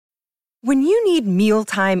When you need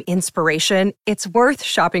mealtime inspiration, it's worth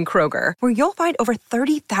shopping Kroger, where you'll find over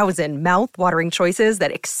 30,000 mouth-watering choices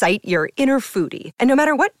that excite your inner foodie. And no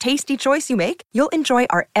matter what tasty choice you make, you'll enjoy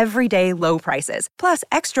our everyday low prices, plus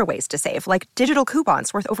extra ways to save, like digital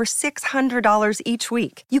coupons worth over $600 each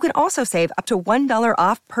week. You can also save up to $1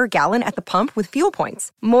 off per gallon at the pump with fuel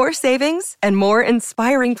points. More savings and more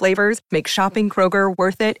inspiring flavors make shopping Kroger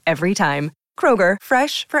worth it every time. Kroger,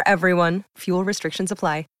 fresh for everyone. Fuel restrictions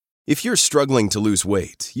apply. If you're struggling to lose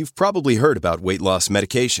weight, you've probably heard about weight loss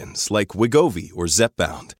medications like Wegovy or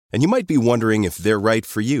Zepbound, and you might be wondering if they're right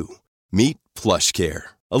for you. Meet PlushCare,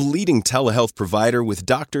 a leading telehealth provider with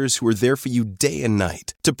doctors who are there for you day and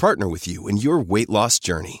night to partner with you in your weight loss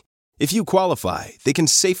journey. If you qualify, they can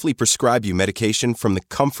safely prescribe you medication from the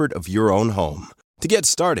comfort of your own home. To get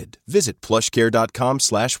started, visit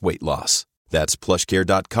plushcare.com/weightloss. That's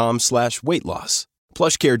plushcare.com/weightloss.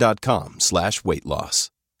 plushcare.com/weightloss.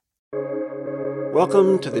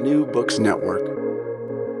 Welcome to the New Books Network.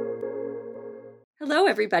 Hello,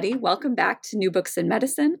 everybody. Welcome back to New Books in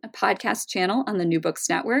Medicine, a podcast channel on the New Books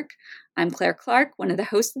Network. I'm Claire Clark, one of the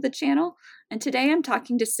hosts of the channel, and today I'm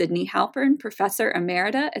talking to Sydney Halpern, Professor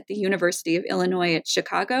Emerita at the University of Illinois at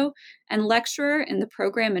Chicago and lecturer in the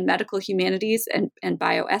program in Medical Humanities and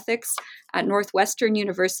Bioethics at Northwestern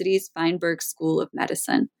University's Feinberg School of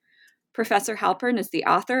Medicine. Professor Halpern is the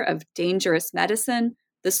author of Dangerous Medicine: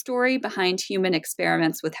 The Story Behind Human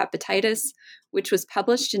Experiments with Hepatitis, which was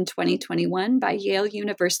published in 2021 by Yale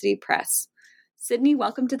University Press. Sydney,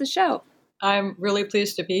 welcome to the show. I'm really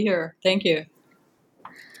pleased to be here. Thank you.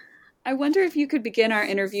 I wonder if you could begin our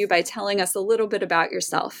interview by telling us a little bit about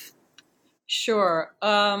yourself. Sure.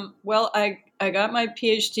 Well, I got my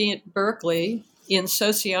PhD at Berkeley in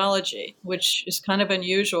sociology, which is kind of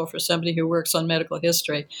unusual for somebody who works on medical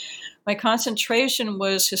history. My concentration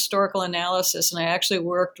was historical analysis, and I actually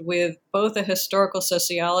worked with both a historical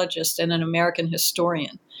sociologist and an American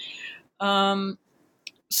historian.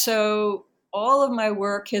 So all of my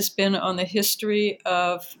work has been on the history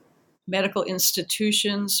of medical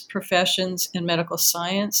institutions, professions, and medical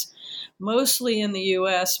science, mostly in the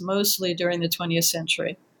U.S., mostly during the 20th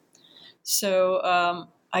century. So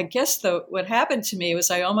I guess what happened to me was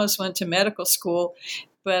I almost went to medical school,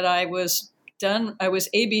 but I was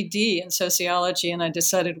ABD in sociology, and I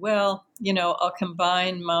decided, well, I'll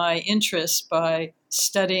combine my interests by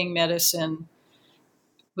studying medicine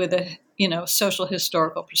with a, social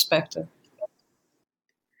historical perspective.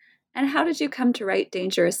 And how did you come to write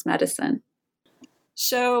Dangerous Medicine?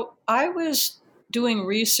 So I was doing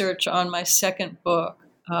research on my second book,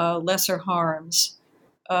 Lesser Harms,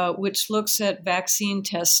 which looks at vaccine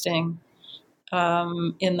testing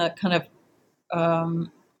in the kind of a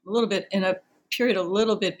little bit in a period a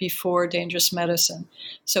little bit before Dangerous Medicine.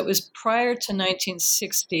 So it was prior to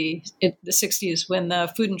 1960, the 60s, when the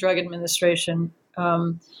Food and Drug Administration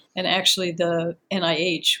and actually the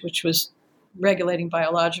NIH, which was regulating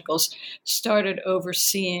biologicals, started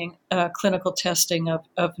overseeing clinical testing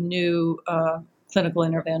of new clinical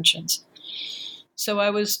interventions. So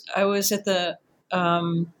I was at the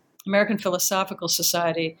American Philosophical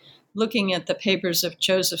Society looking at the papers of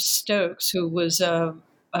Joseph Stokes, who was a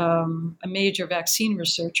major vaccine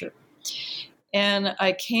researcher. And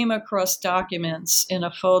I came across documents in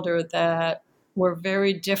a folder that were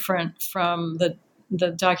very different from the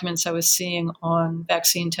documents I was seeing on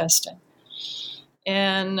vaccine testing.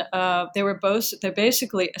 And they're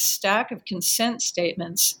basically a stack of consent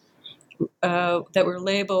statements that were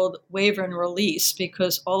labeled waiver and release,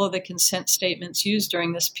 because all of the consent statements used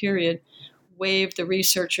during this period waived the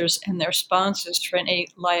researchers and their sponsors for any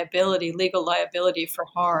legal liability for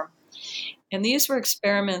harm. And these were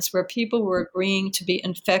experiments where people were agreeing to be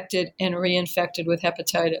infected and reinfected with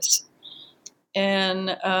hepatitis.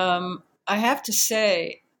 And I have to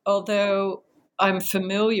say, although I'm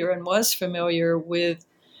familiar and was familiar with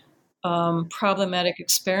problematic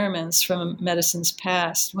experiments from medicine's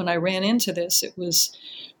past, when I ran into this, it was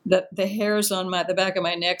the hairs on the back of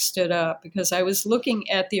my neck stood up, because I was looking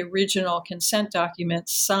at the original consent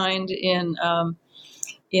documents signed in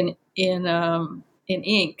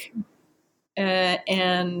ink,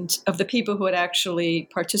 and of the people who had actually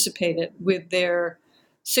participated, with their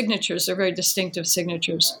signatures, their very distinctive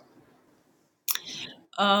signatures.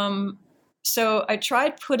 So I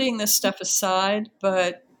tried putting this stuff aside,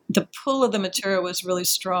 but the pull of the material was really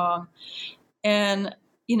strong. And,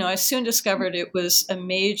 I soon discovered it was a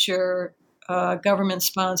major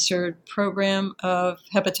government-sponsored program of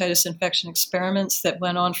hepatitis infection experiments that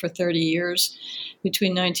went on for 30 years,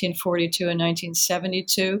 between 1942 and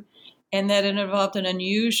 1972, and that it involved an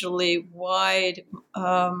unusually wide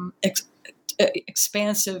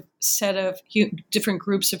expansive set of different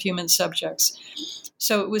groups of human subjects.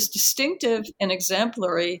 So it was distinctive and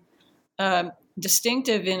exemplary,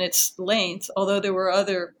 distinctive in its length, although there were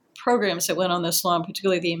other programs that went on this long,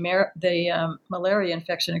 particularly the malaria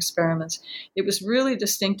infection experiments. It was really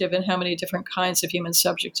distinctive in how many different kinds of human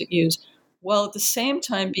subjects it used, while at the same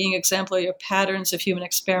time being exemplary of patterns of human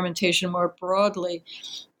experimentation more broadly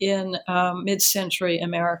in mid-century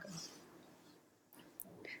America.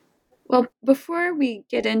 Well, before we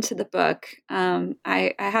get into the book,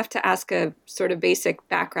 I have to ask a sort of basic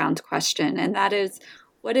background question, and that is,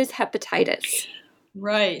 what is hepatitis?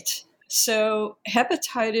 Right. So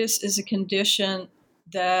hepatitis is a condition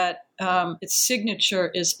that its signature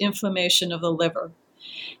is inflammation of the liver.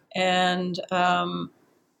 And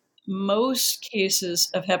most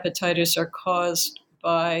cases of hepatitis are caused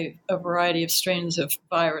by a variety of strains of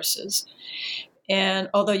viruses. And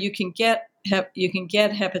although you can get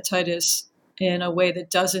hepatitis in a way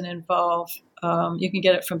that doesn't involve, you can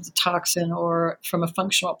get it from the toxin or from a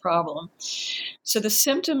functional problem. So the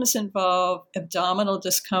symptoms involve abdominal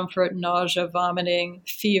discomfort, nausea, vomiting,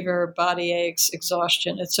 fever, body aches,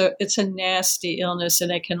 exhaustion. It's a nasty illness,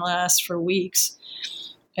 and it can last for weeks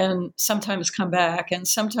and sometimes come back and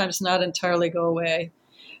sometimes not entirely go away.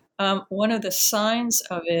 One of the signs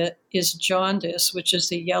of it is jaundice, which is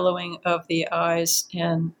the yellowing of the eyes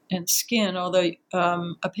and skin, although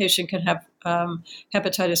a patient can have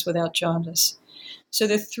hepatitis without jaundice. So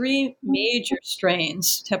the three major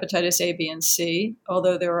strains, hepatitis A, B, and C,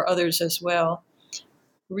 although there are others as well,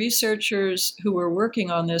 researchers who were working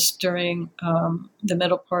on this during the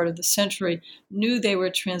middle part of the century knew they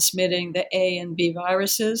were transmitting the A and B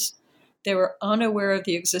viruses. They were unaware of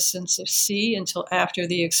the existence of C until after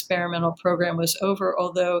the experimental program was over,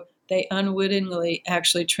 although they unwittingly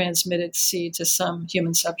actually transmitted C to some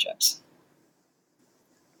human subjects.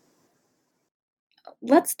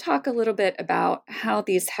 Let's talk a little bit about how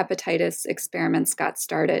these hepatitis experiments got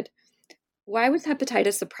started. Why was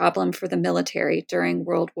hepatitis a problem for the military during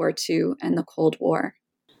World War II and the Cold War?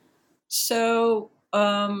 So,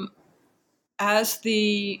 as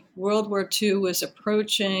the World War II was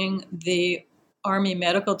approaching, the Army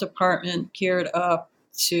Medical Department geared up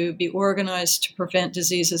to be organized to prevent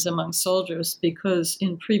diseases among soldiers, because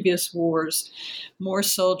in previous wars, more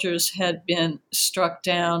soldiers had been struck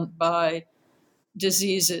down by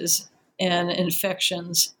diseases and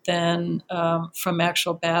infections than from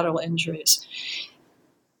actual battle injuries.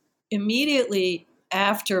 Immediately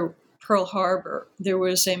after Pearl Harbor, there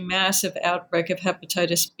was a massive outbreak of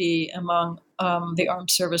hepatitis B among the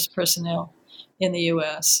armed service personnel in the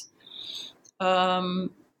U.S.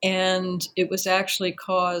 And it was actually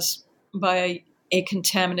caused by a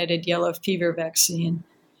contaminated yellow fever vaccine.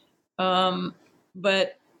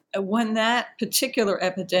 But when that particular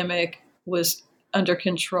epidemic was under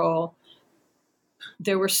control,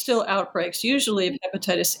 there were still outbreaks, usually of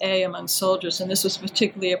hepatitis A among soldiers, and this was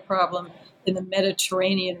particularly a problem in the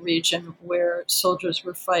Mediterranean region where soldiers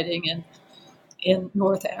were fighting in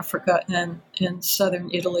North Africa and in southern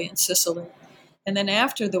Italy and Sicily. And then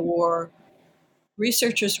after the war,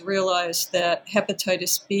 researchers realized that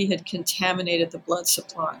hepatitis B had contaminated the blood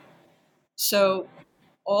supply. So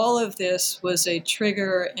all of this was a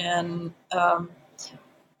trigger and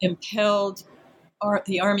impelled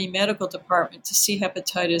the Army Medical Department to see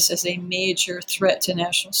hepatitis as a major threat to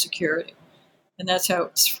national security. And that's how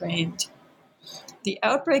it was framed. The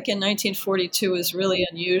outbreak in 1942 is really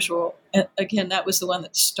unusual. And again, that was the one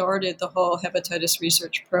that started the whole hepatitis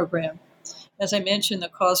research program. As I mentioned, the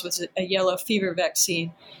cause was a yellow fever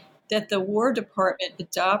vaccine that the War Department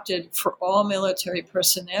adopted for all military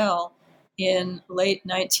personnel in late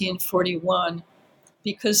 1941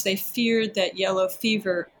 because they feared that yellow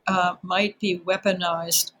fever might be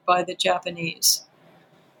weaponized by the Japanese.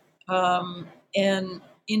 And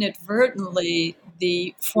inadvertently,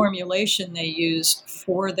 the formulation they used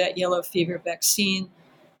for that yellow fever vaccine,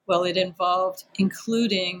 well, it involved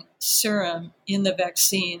including serum in the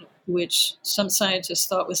vaccine, which some scientists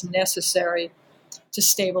thought was necessary to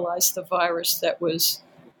stabilize the virus that was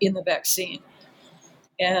in the vaccine.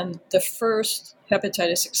 And the first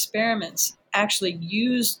hepatitis experiments actually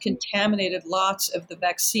used contaminated lots of the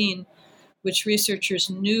vaccine, which researchers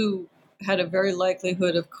knew had a very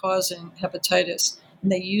likelihood of causing hepatitis.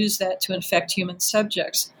 And they used that to infect human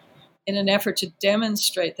subjects in an effort to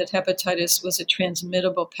demonstrate that hepatitis was a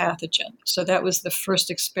transmittable pathogen. So that was the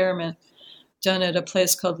first experiment done at a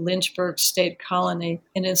place called Lynchburg State Colony,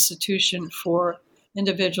 an institution for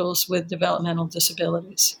individuals with developmental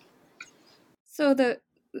disabilities. So the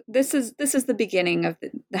this is the beginning of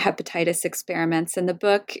the hepatitis experiments, and the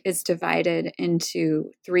book is divided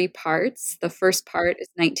into three parts. The first part is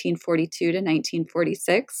 1942 to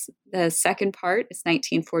 1946. The second part is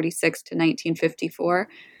 1946 to 1954.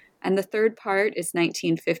 And the third part is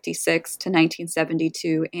 1956 to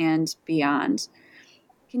 1972 and beyond.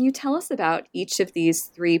 Can you tell us about each of these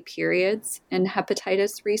three periods in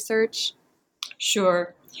hepatitis research?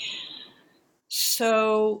 Sure.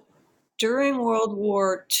 So during World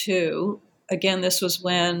War II, again, this was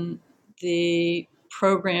when the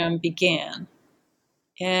program began.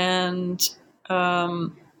 And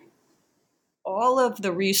all of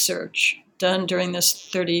the research done during this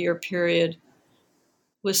 30-year period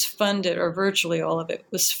was funded, or virtually all of it,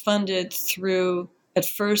 was funded through, at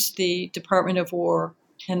first, the Department of War,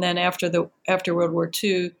 and then after World War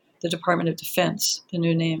II, the Department of Defense, the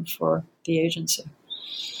new name for the agency.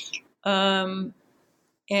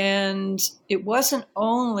 And it wasn't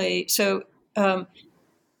only, so the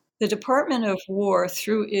Department of War,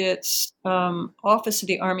 through its Office of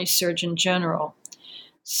the Army Surgeon General,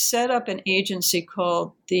 set up an agency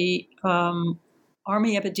called the Army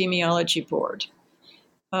Epidemiology Board.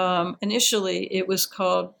 Initially, it was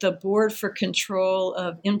called the Board for Control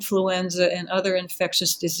of Influenza and Other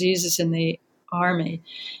Infectious Diseases in the Army.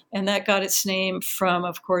 And that got its name from,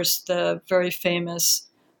 of course, the very famous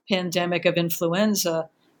pandemic of influenza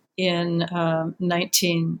in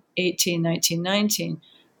 1918, 1919,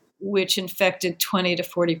 which infected 20 to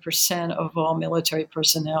 40% of all military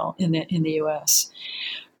personnel in the U.S.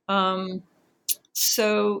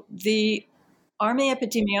 So the Army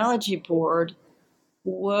Epidemiology Board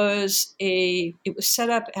was set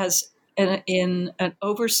up as in an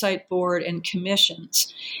oversight board and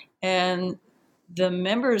commissions, and the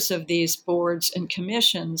members of these boards and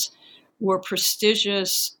commissions were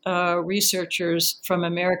prestigious researchers from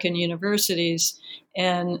American universities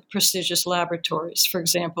and prestigious laboratories. For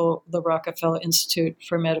example, the Rockefeller Institute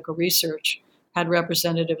for Medical Research had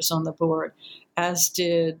representatives on the board, as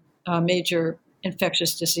did major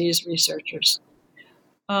infectious disease researchers.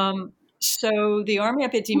 So the Army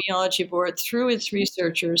Epidemiology Board, through its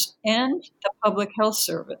researchers and the Public Health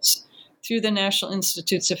Service, through the National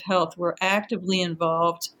Institutes of Health, were actively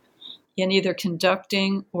involved in either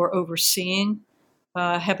conducting or overseeing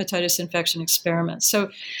hepatitis infection experiments.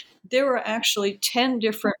 So there were actually 10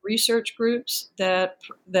 different research groups that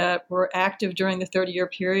were active during the 30-year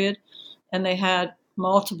period, and they had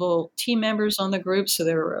multiple team members on the group, so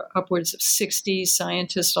there were upwards of 60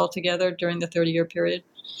 scientists altogether during the 30-year period.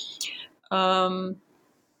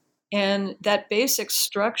 And that basic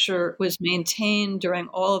structure was maintained during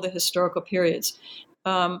all of the historical periods.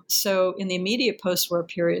 So in the immediate post-war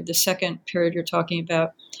period, the second period you're talking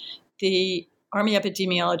about, the Army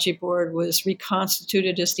Epidemiology Board was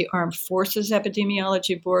reconstituted as the Armed Forces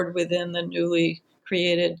Epidemiology Board within the newly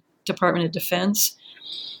created Department of Defense.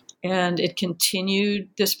 And it continued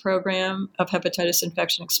this program of hepatitis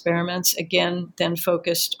infection experiments, again, then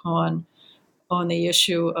focused on the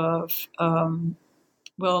issue of,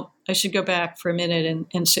 well, I should go back for a minute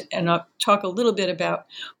and I'll talk a little bit about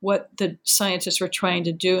what the scientists were trying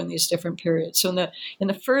to do in these different periods. So in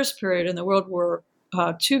the first period, in the World War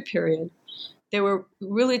II period, they were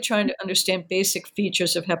really trying to understand basic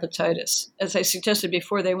features of hepatitis. As I suggested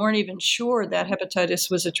before, they weren't even sure that hepatitis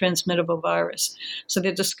was a transmittable virus. So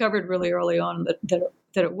they discovered really early on that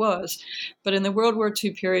it was. But in the World War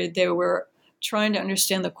II period, they were trying to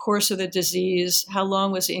understand the course of the disease, how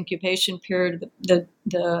long was the incubation period,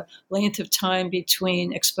 the length of time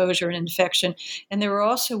between exposure and infection. And they were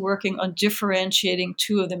also working on differentiating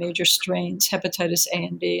two of the major strains, hepatitis A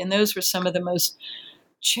and B. And those were some of the most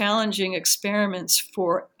challenging experiments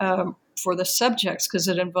for the subjects, because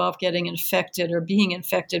it involved getting infected or being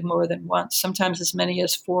infected more than once, sometimes as many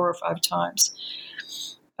as 4 or 5 times.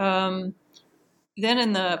 Then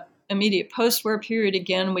in the immediate post-war period,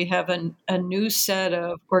 again, we have a new set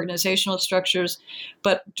of organizational structures.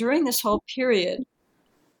 But during this whole period,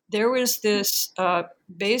 there was this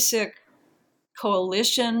basic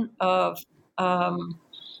coalition of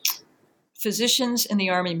physicians in the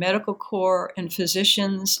Army Medical Corps and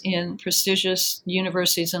physicians in prestigious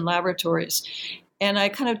universities and laboratories. And I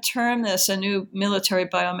kind of term this a new military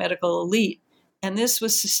biomedical elite. And this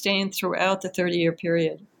was sustained throughout the 30-year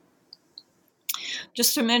period.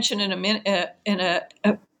 Just to mention in the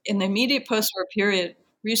immediate post-war period,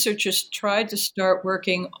 researchers tried to start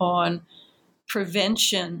working on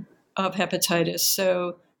prevention of hepatitis.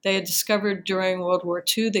 So they had discovered during World War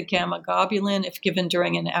II that gamma globulin, if given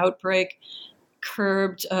during an outbreak,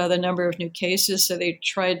 curbed the number of new cases. So they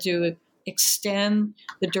tried to extend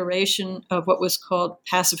the duration of what was called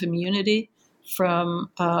passive immunity from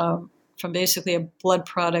basically a blood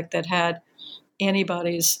product that had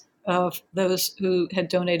antibodies of those who had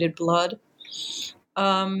donated blood.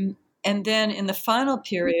 And then in the final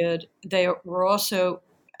period, they were also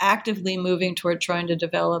actively moving toward trying to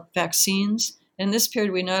develop vaccines. In this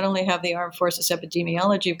period, we not only have the Armed Forces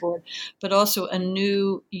Epidemiology Board, but also a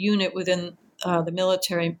new unit within the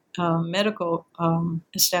military medical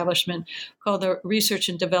establishment called the Research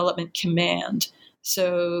and Development Command.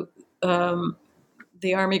 So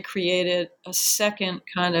the Army created a second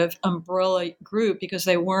kind of umbrella group because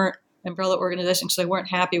they weren't umbrella organizations, so they weren't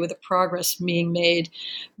happy with the progress being made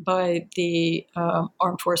by the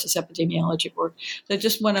Armed Forces Epidemiology Board. So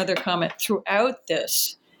just one other comment. Throughout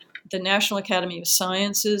this, the National Academy of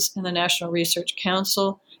Sciences and the National Research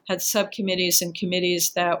Council had subcommittees and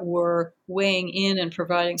committees that were weighing in and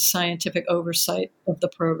providing scientific oversight of the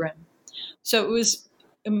program. So it was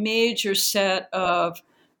a major set of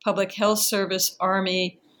Public Health Service,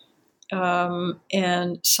 Army,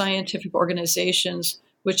 and scientific organizations,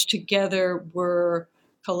 which together were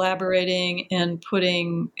collaborating and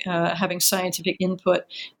having scientific input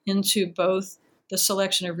into both the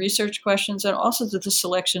selection of research questions and also to the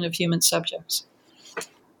selection of human subjects.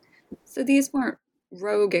 So these weren't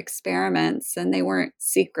rogue experiments and they weren't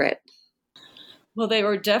secret. Well, they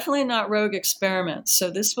were definitely not rogue experiments.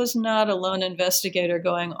 So this was not a lone investigator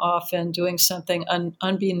going off and doing something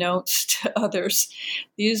unbeknownst to others.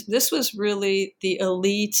 This was really the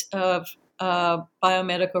elite of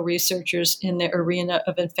biomedical researchers in the arena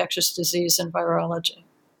of infectious disease and virology.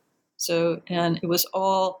 So, and it was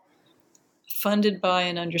all funded by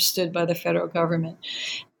and understood by the federal government.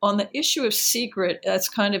 On the issue of secret, that's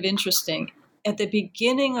kind of interesting. At the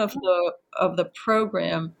beginning of the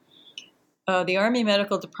program, the Army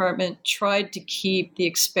Medical Department tried to keep the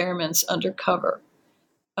experiments undercover,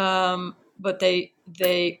 but they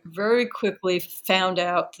very quickly found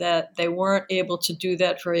out that they weren't able to do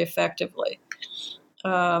that very effectively.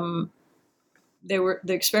 The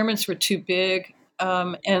experiments were too big,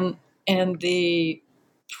 and the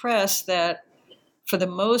press that, for the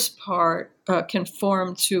most part,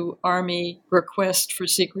 conformed to Army request for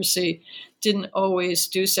secrecy didn't always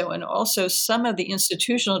do so. And also some of the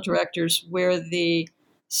institutional directors where the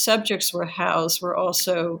subjects were housed were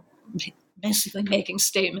also basically making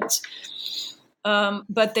statements.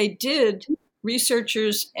 But they did,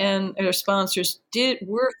 researchers and their sponsors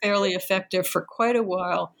were fairly effective for quite a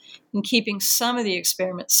while in keeping some of the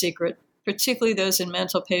experiments secret, particularly those in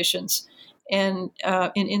mental patients and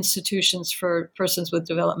in institutions for persons with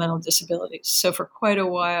developmental disabilities. So for quite a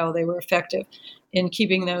while, they were effective in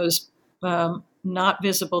keeping those not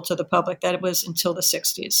visible to the public. That was until the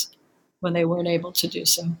 60s when they weren't able to do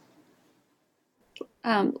so.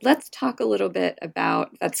 Let's talk a little bit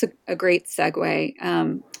about, that's a great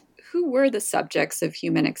segue. Who were the subjects of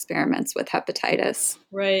human experiments with hepatitis?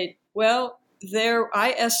 Right. Well,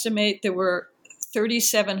 I estimate there were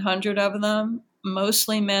 3,700 of them,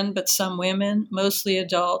 mostly men, but some women, mostly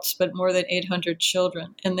adults, but more than 800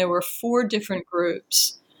 children. And there were 4 different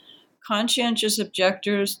groups. Conscientious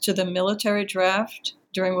objectors to the military draft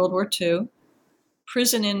during World War II,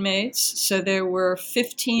 prison inmates, so there were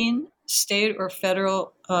 15 state or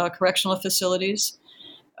federal correctional facilities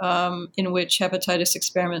in which hepatitis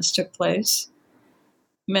experiments took place.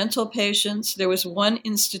 Mental patients, there was one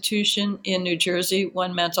institution in New Jersey,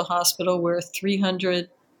 one mental hospital, where 300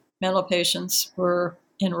 mental patients were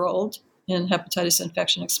enrolled in hepatitis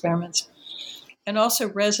infection experiments. And also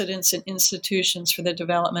residents in institutions for the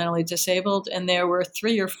developmentally disabled. And there were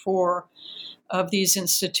 3 or 4 of these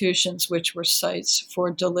institutions which were sites for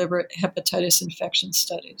deliberate hepatitis infection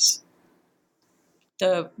studies.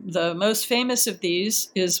 The most famous of these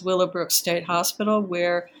is Willowbrook State Hospital,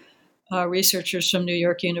 where researchers from New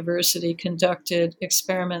York University conducted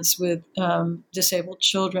experiments with disabled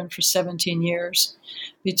children for 17 years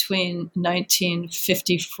between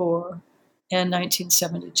 1954 and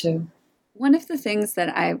 1972. One of the things that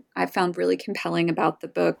I found really compelling about the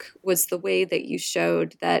book was the way that you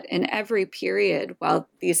showed that in every period, while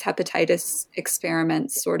these hepatitis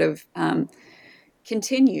experiments sort of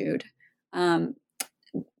continued,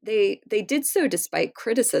 they did so despite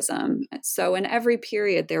criticism. So in every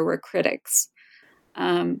period, there were critics.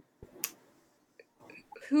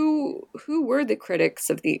 Who were the critics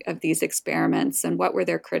of these experiments, and what were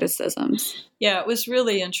their criticisms? Yeah, it was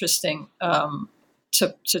really interesting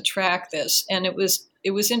to track this, and it was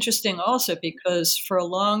interesting also because for a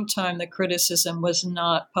long time the criticism was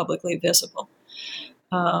not publicly visible.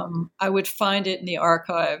 I would find it in the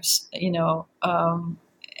archives,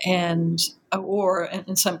 or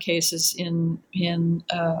in some cases in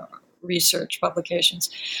research publications.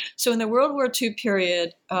 So in the World War II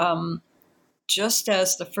period, just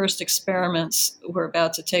as the first experiments were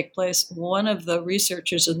about to take place, one of the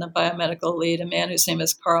researchers in the biomedical elite, a man whose name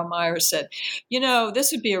is Carl Myers, said,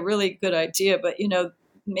 this would be a really good idea, but,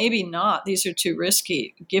 maybe not. These are too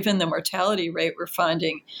risky, given the mortality rate we're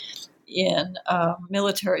finding in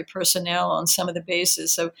military personnel on some of the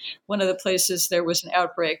bases. So one of the places there was an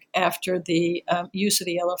outbreak after the use of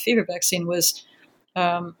the yellow fever vaccine was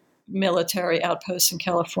military outposts in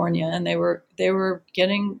California, and they were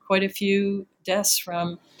getting quite a few deaths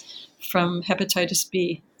from hepatitis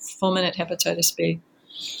B, fulminant hepatitis B.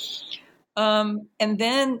 And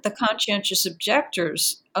then the conscientious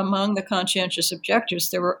objectors. Among the conscientious objectors,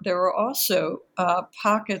 there were also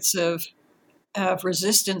pockets of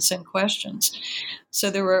resistance and questions. So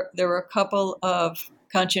there were a couple of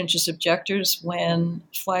conscientious objectors when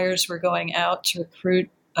flyers were going out to recruit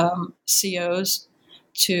COs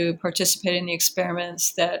to participate in the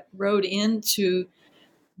experiments that wrote into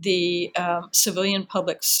the Civilian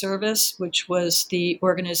Public Service, which was the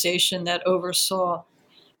organization that oversaw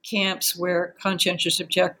camps where conscientious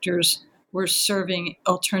objectors were serving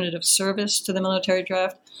alternative service to the military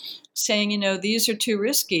draft, saying, these are too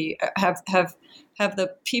risky. Have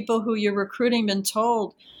the people who you're recruiting been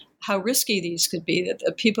told how risky these could be, that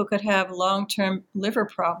the people could have long-term liver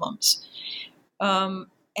problems? And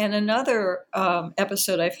another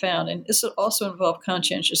episode I found, and this also involved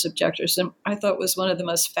conscientious objectors, and I thought was one of the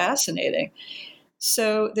most fascinating.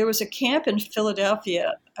 So there was a camp in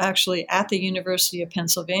Philadelphia, actually at the University of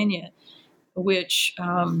Pennsylvania, which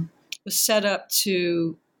was set up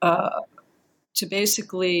to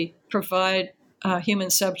basically provide human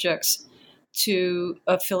subjects to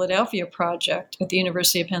a Philadelphia project at the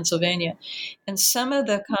University of Pennsylvania. And some of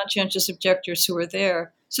the conscientious objectors who were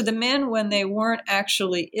there, so the men, when they weren't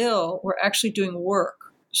actually ill, were actually doing work.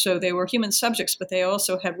 So they were human subjects, but they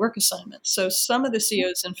also had work assignments. So some of the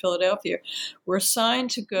COs in Philadelphia were assigned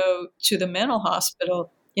to go to the mental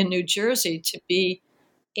hospital in New Jersey to be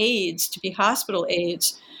aides, to be hospital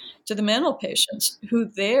aides to the mental patients who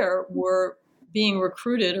there were being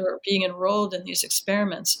recruited or being enrolled in these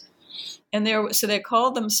experiments. And so they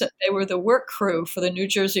called them, they were the work crew for the New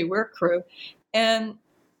Jersey work crew. And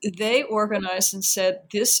they organized and said,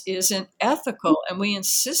 this isn't ethical. And we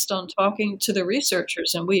insist on talking to the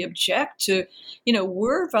researchers, and we object to,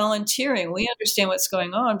 we're volunteering. We understand what's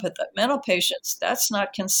going on, but the mental patients, that's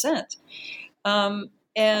not consent.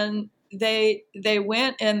 And they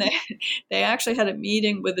went and they actually had a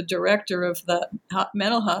meeting with the director of the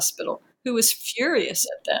mental hospital, who was furious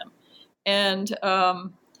at them. And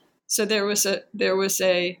so there was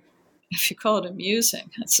a, if you call it amusing,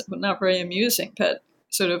 it's not very amusing, but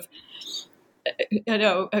sort of,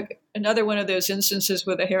 another one of those instances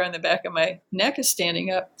where the hair on the back of my neck is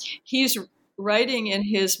standing up. He's writing in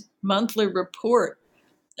his monthly report,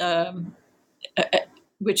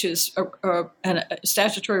 which is a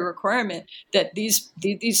statutory requirement, that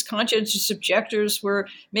these conscientious objectors were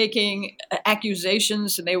making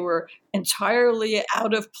accusations, and they were entirely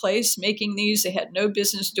out of place making these. They had no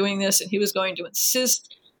business doing this, and he was going to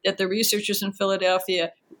insist that the researchers in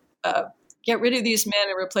Philadelphia get rid of these men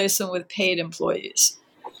and replace them with paid employees.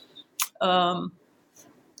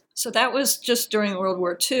 So that was just during World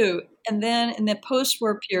War II. And then in the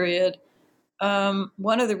post-war period,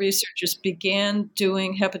 one of the researchers began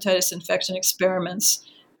doing hepatitis infection experiments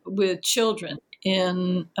with children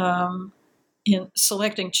in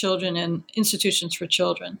selecting children in institutions for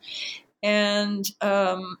children. And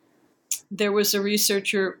there was a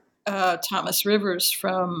researcher, Thomas Rivers,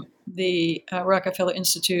 from the Rockefeller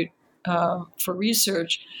Institute for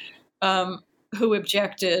Research, who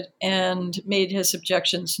objected and made his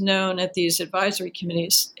objections known at these advisory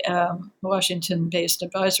committees, Washington-based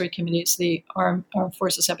advisory committees, the Armed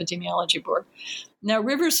Forces Epidemiology Board. Now,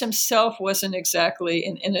 Rivers himself wasn't exactly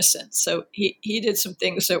an innocent, so he did some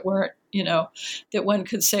things that weren't, that one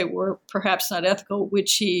could say were perhaps not ethical,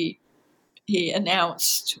 which he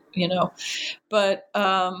announced, But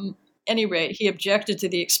any rate, he objected to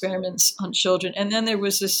the experiments on children. And then there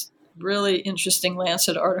was this really interesting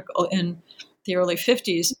Lancet article in the early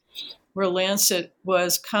 50s where Lancet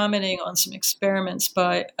was commenting on some experiments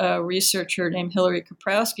by a researcher named Hilary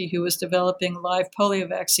Kaprowski, who was developing live polio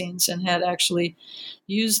vaccines and had actually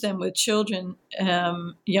used them with children,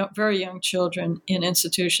 very young children, in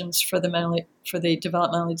institutions for the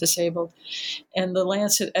developmentally disabled. And the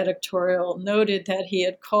Lancet editorial noted that he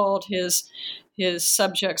had called his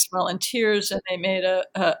subjects volunteers, and they made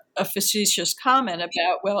a facetious comment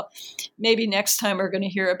about, well, maybe next time we're going to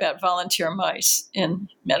hear about volunteer mice in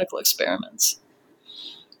medical experiments.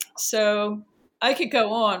 So I could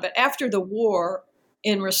go on, but after the war,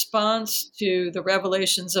 in response to the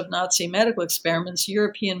revelations of Nazi medical experiments,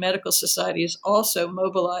 European medical societies also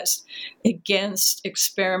mobilized against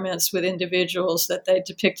experiments with individuals that they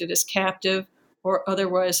depicted as captive or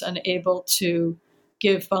otherwise unable to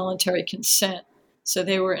give voluntary consent. So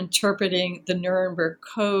they were interpreting the Nuremberg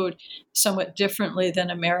Code somewhat differently than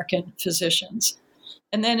American physicians.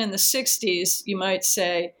 And then in the 60s, you might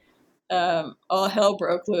say, all hell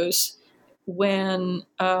broke loose when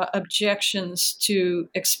objections to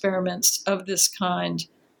experiments of this kind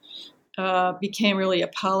became really a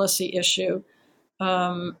policy issue,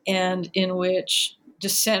 and in which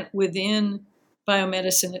dissent within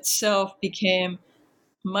biomedicine itself became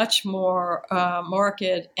much more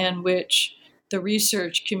marked, and which the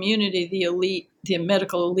research community, the elite, the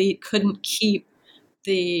medical elite, couldn't keep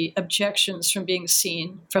the objections from being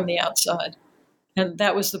seen from the outside. And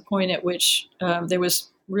that was the point at which there was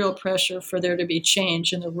real pressure for there to be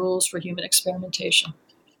change in the rules for human experimentation.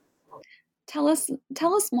 Tell us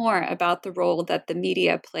more about the role that the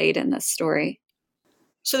media played in this story.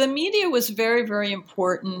 So the media was very, very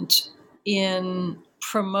important in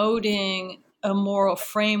promoting a moral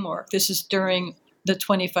framework. This is during the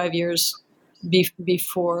 25 years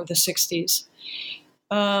before the 60s.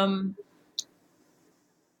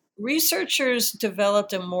 Researchers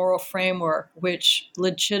developed a moral framework which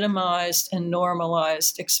legitimized and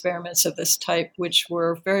normalized experiments of this type, which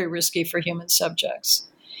were very risky for human subjects.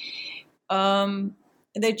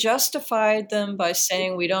 They justified them by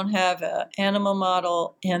saying we don't have an animal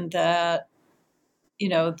model, and that,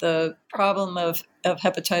 the problem of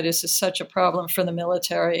hepatitis is such a problem for the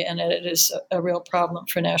military, and it is a real problem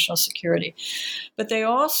for national security. But they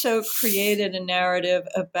also created a narrative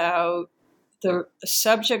about the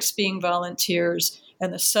subjects being volunteers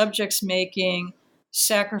and the subjects making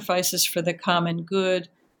sacrifices for the common good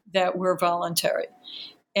that were voluntary.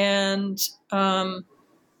 And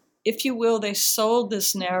if you will, they sold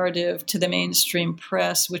this narrative to the mainstream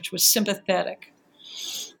press, which was sympathetic.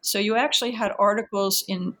 So you actually had articles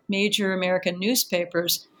in major American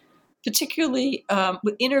newspapers, particularly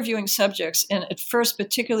interviewing subjects, and at first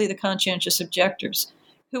particularly the conscientious objectors,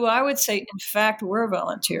 who I would say, in fact, were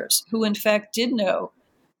volunteers, who in fact did know,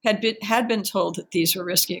 had been told that these were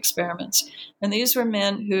risky experiments. And these were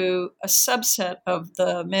men who, a subset of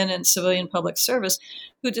the men in civilian public service,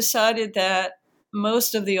 who decided that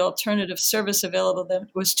most of the alternative service available to them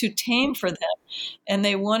was too tame for them. And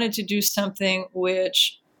they wanted to do something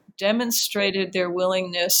which demonstrated their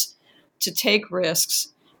willingness to take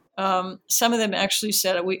risks. Some of them actually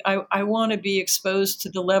said, I want to be exposed to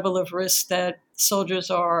the level of risk that soldiers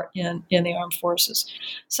are in the armed forces.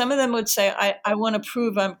 Some of them would say, I want to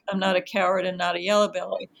prove I'm not a coward and not a yellow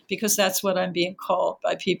belly, because that's what I'm being called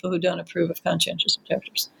by people who don't approve of conscientious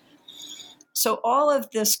objectors. So all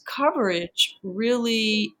of this coverage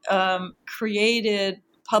really created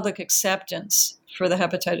public acceptance for the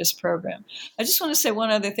hepatitis program. I just want to say one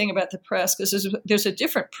other thing about the press, because there's a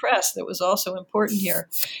different press that was also important here,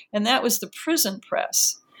 and that was the prison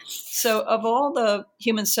press. So of all the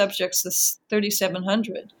human subjects, the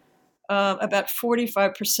 3,700, about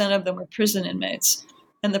 45% of them were prison inmates.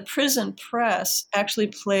 And the prison press actually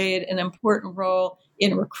played an important role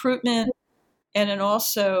in recruitment and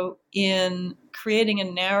also in creating a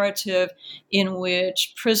narrative in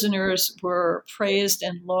which prisoners were praised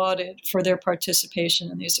and lauded for their participation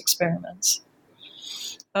in these experiments.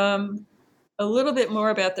 A little bit more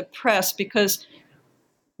about the press, because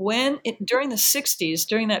during the 60s,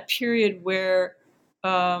 during that period where,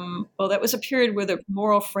 that was a period where the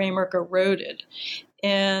moral framework eroded,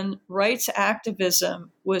 and rights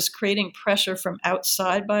activism was creating pressure from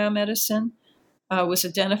outside biomedicine, was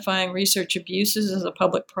identifying research abuses as a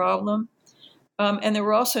public problem. And there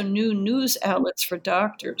were also new news outlets for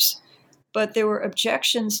doctors. But there were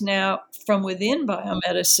objections now from within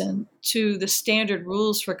biomedicine to the standard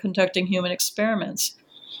rules for conducting human experiments.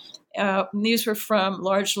 These were from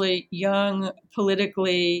largely young,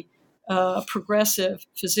 politically progressive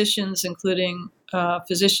physicians, including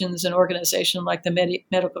physicians in an organization like the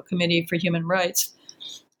Medical Committee for Human Rights.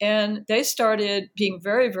 And they started being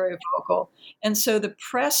very, very vocal. And so the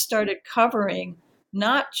press started covering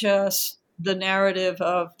not just the narrative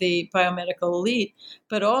of the biomedical elite,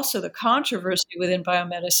 but also the controversy within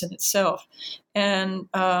biomedicine itself, and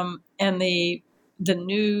the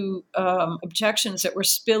new objections that were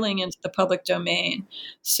spilling into the public domain.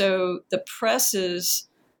 So the press's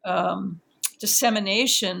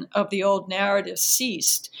dissemination of the old narrative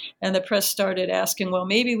ceased, and the press started asking, well,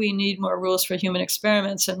 maybe we need more rules for human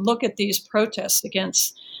experiments, and look at these protests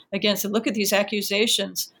against it. Look at these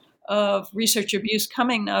accusations of research abuse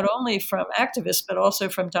coming not only from activists, but also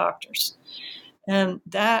from doctors. And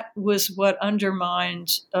that was what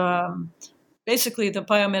undermined, basically, the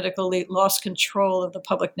biomedical elite lost control of the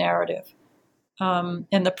public narrative. And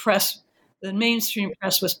the press, the mainstream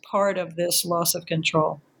press, was part of this loss of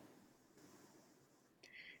control.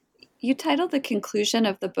 You titled the conclusion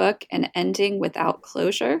of the book An Ending Without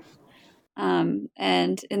Closure. And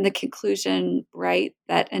in the conclusion, write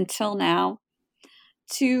that until now,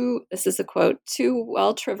 this is a quote, two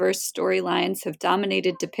well-traversed storylines have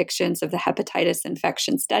dominated depictions of the hepatitis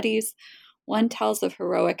infection studies. One tells of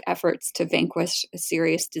heroic efforts to vanquish a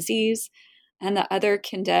serious disease, and the other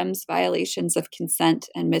condemns violations of consent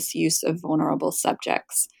and misuse of vulnerable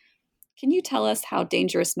subjects. Can you tell us how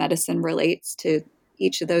dangerous medicine relates to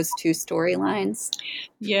each of those two storylines?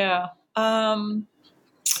 Yeah.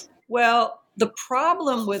 Well, the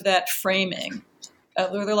problem with that framing,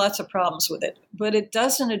 there are lots of problems with it, but it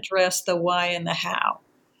doesn't address the why and the how.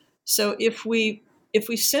 So if we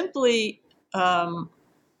simply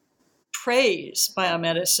praise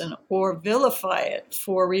biomedicine or vilify it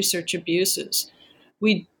for research abuses,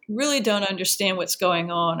 we really don't understand what's going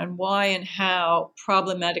on and why and how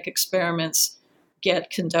problematic experiments get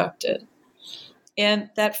conducted. And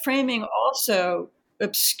that framing also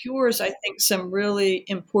obscures, I think, some really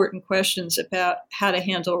important questions about how to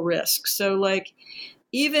handle risk. So, like,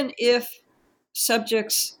 even if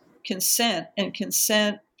subjects consent and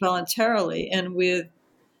consent voluntarily and with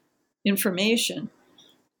information,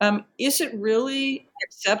 is it really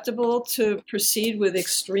acceptable to proceed with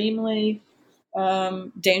extremely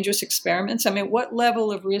dangerous experiments? I mean, what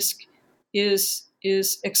level of risk is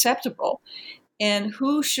acceptable? And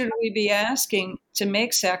who should we be asking to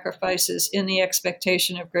make sacrifices in the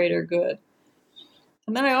expectation of greater good?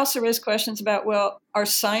 And then I also raise questions about, well, are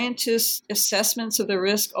scientists' assessments of the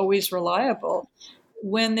risk always reliable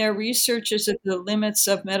when their research is at the limits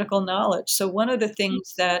of medical knowledge? So one of the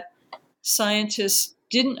things that scientists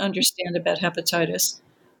didn't understand about hepatitis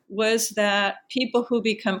was that people who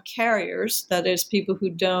become carriers, that is, people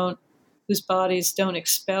whose bodies don't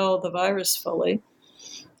expel the virus fully,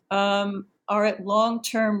 are at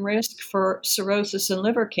long-term risk for cirrhosis and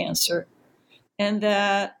liver cancer, and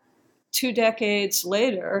that 2 decades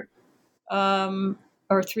later,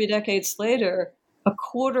 or 3 decades later, a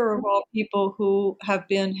quarter of all people who have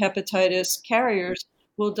been hepatitis carriers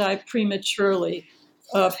will die prematurely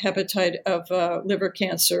of liver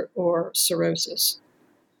cancer or cirrhosis.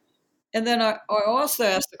 And then I also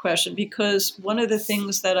asked the question, because one of the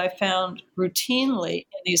things that I found routinely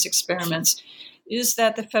in these experiments is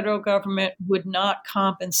that the federal government would not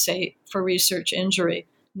compensate for research injury,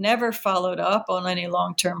 never followed up on any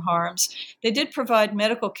long-term harms. They did provide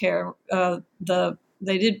medical care. They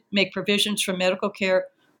did make provisions for medical care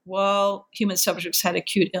while human subjects had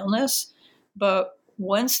acute illness. But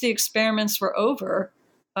once the experiments were over,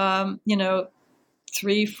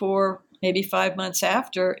 3, 4, maybe 5 months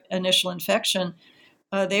after initial infection,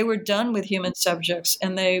 they were done with human subjects,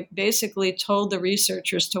 and they basically told the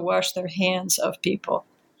researchers to wash their hands of people.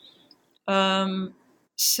 That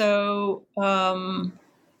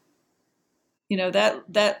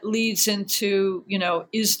leads into,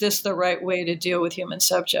 is this the right way to deal with human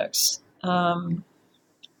subjects? Do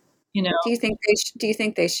you think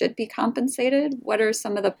they should be compensated? What are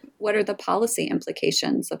the policy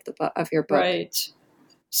implications of your book? Right.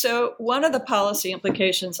 So one of the policy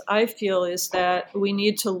implications, I feel, is that we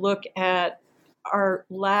need to look at our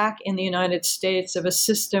lack in the United States of a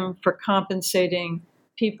system for compensating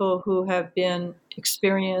people who have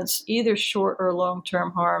experienced either short or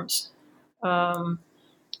long-term harms from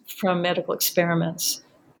medical experiments.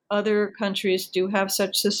 Other countries do have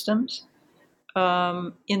such systems.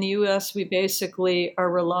 In the U.S., we basically are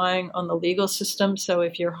relying on the legal system. So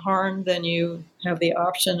if you're harmed, then you have the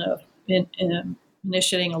option of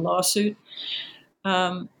initiating a lawsuit.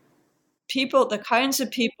 The kinds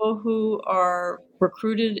of people who are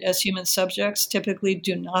recruited as human subjects typically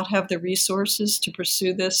do not have the resources to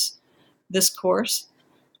pursue this course.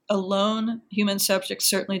 A lone human subject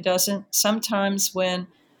certainly doesn't. Sometimes when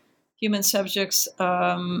human subjects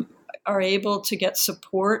are able to get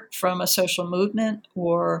support from a social movement,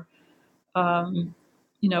 or when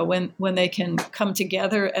they can come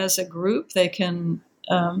together as a group, they can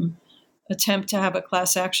attempt to have a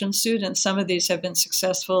class action suit, and some of these have been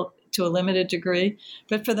successful to a limited degree.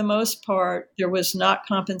 But for the most part, there was not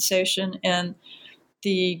compensation, and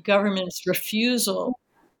the government's refusal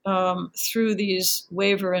through these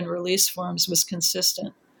waiver and release forms was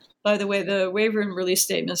consistent. By the way, the waiver and release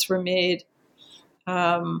statements were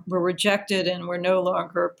rejected and were no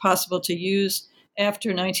longer possible to use after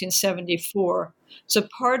 1974. So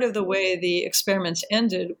part of the way the experiments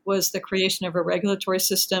ended was the creation of a regulatory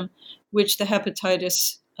system, which the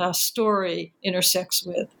hepatitis story intersects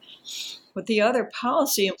with. But the other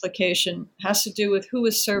policy implication has to do with who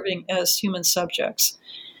is serving as human subjects.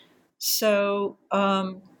 So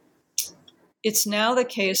it's now the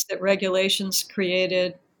case that regulations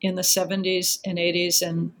created in the 70s and 80s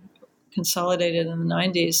and consolidated in the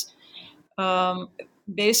 90s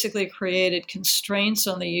basically created constraints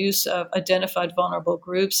on the use of identified vulnerable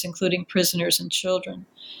groups, including prisoners and children.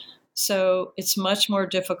 So it's much more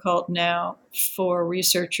difficult now for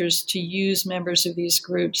researchers to use members of these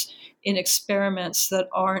groups in experiments that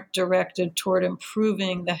aren't directed toward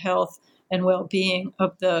improving the health and well-being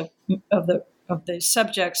of the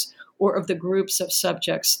subjects or of the groups of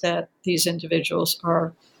subjects that these individuals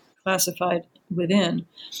are classified within.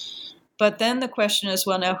 But then the question is,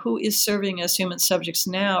 well, now who is serving as human subjects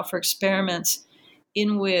now for experiments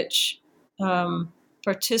in which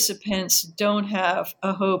participants don't have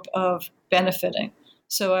a hope of benefiting?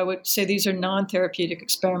 So I would say these are non-therapeutic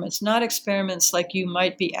experiments, not experiments like you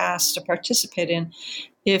might be asked to participate in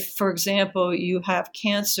if, for example, you have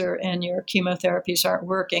cancer and your chemotherapies aren't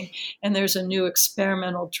working and there's a new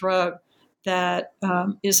experimental drug that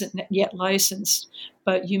isn't yet licensed,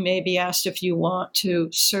 but you may be asked if you want to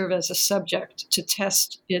serve as a subject to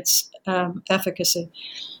test its efficacy.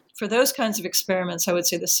 For those kinds of experiments, I would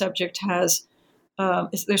say the subject has,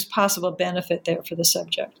 there's possible benefit there for the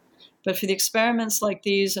subject. But for the experiments like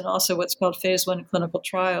these and also what's called phase 1 clinical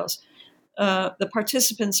trials, the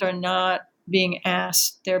participants are not being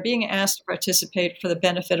asked. They're being asked to participate for the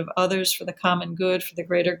benefit of others, for the common good, for the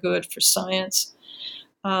greater good, for science.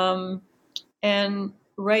 And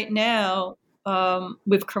right now,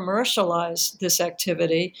 we've commercialized this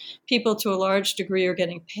activity. People to a large degree are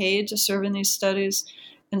getting paid to serve in these studies.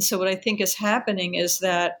 And so what I think is happening is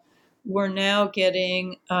that we're now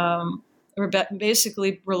getting, we're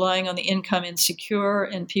basically relying on the income insecure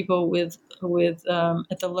and people with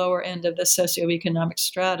at the lower end of the socioeconomic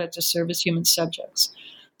strata to serve as human subjects.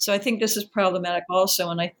 So I think this is problematic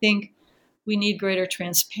also. And I think we need greater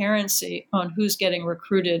transparency on who's getting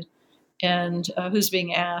recruited and who's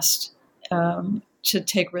being asked to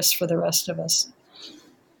take risks for the rest of us.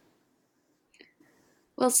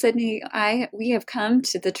 Well, Sydney, we have come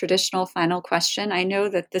to the traditional final question. I know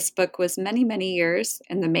that this book was many, many years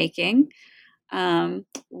in the making.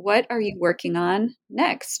 What are you working on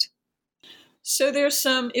next? So there's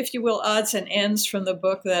some, if you will, odds and ends from the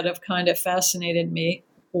book that have kind of fascinated me.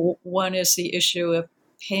 One is the issue of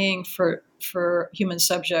paying for human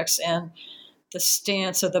subjects and the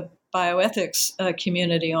stance of the bioethics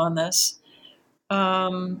community on this.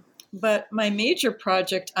 But my major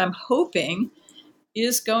project, I'm hoping,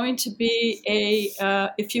 is going to be a,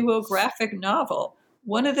 if you will, graphic novel.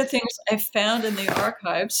 One of the things I found in the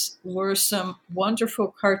archives were some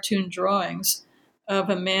wonderful cartoon drawings of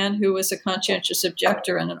a man who was a conscientious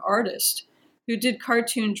objector and an artist who did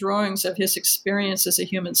cartoon drawings of his experience as a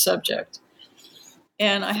human subject.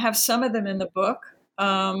 And I have some of them in the book.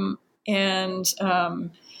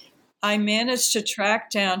 I managed to track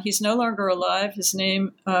down, he's no longer alive. His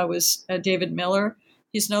name was David Miller.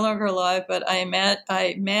 He's no longer alive, but I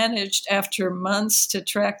managed after months to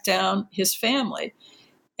track down his family.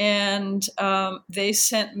 And they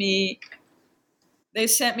sent me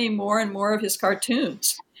more and more of his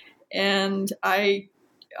cartoons. And I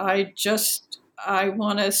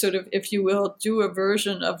want to sort of, if you will, do a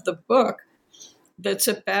version of the book that's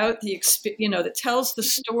about that tells the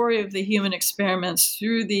story of the human experiments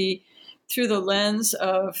through the lens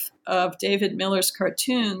of David Miller's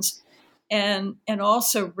cartoons, and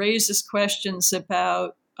also raises questions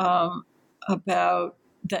about the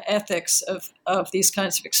ethics of these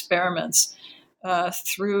kinds of experiments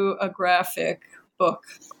through a graphic book.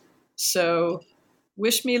 So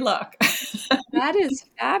wish me luck. That is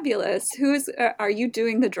fabulous. Are you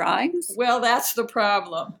doing the drawings? Well, that's the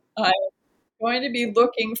problem. I'm going to be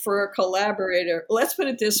looking for a collaborator. Let's put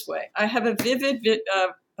it this way. I have a vivid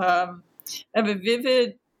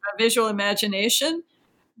visual imagination,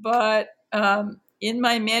 but in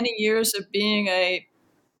my many years of being a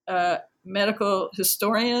medical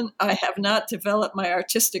historian, I have not developed my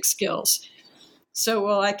artistic skills. So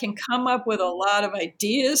while I can come up with a lot of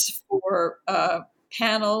ideas for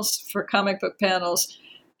panels, for comic book panels,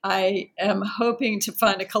 I am hoping to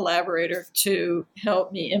find a collaborator to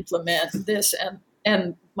help me implement this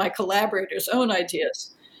and my collaborator's own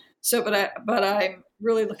ideas. So, but I'm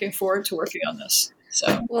really looking forward to working on this.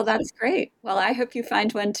 So, well, that's great. Well, I hope you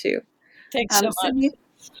find one too. Thanks so much. Sydney,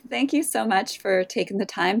 thank you so much for taking the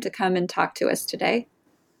time to come and talk to us today.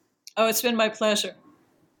 Oh, it's been my pleasure.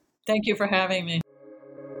 Thank you for having me.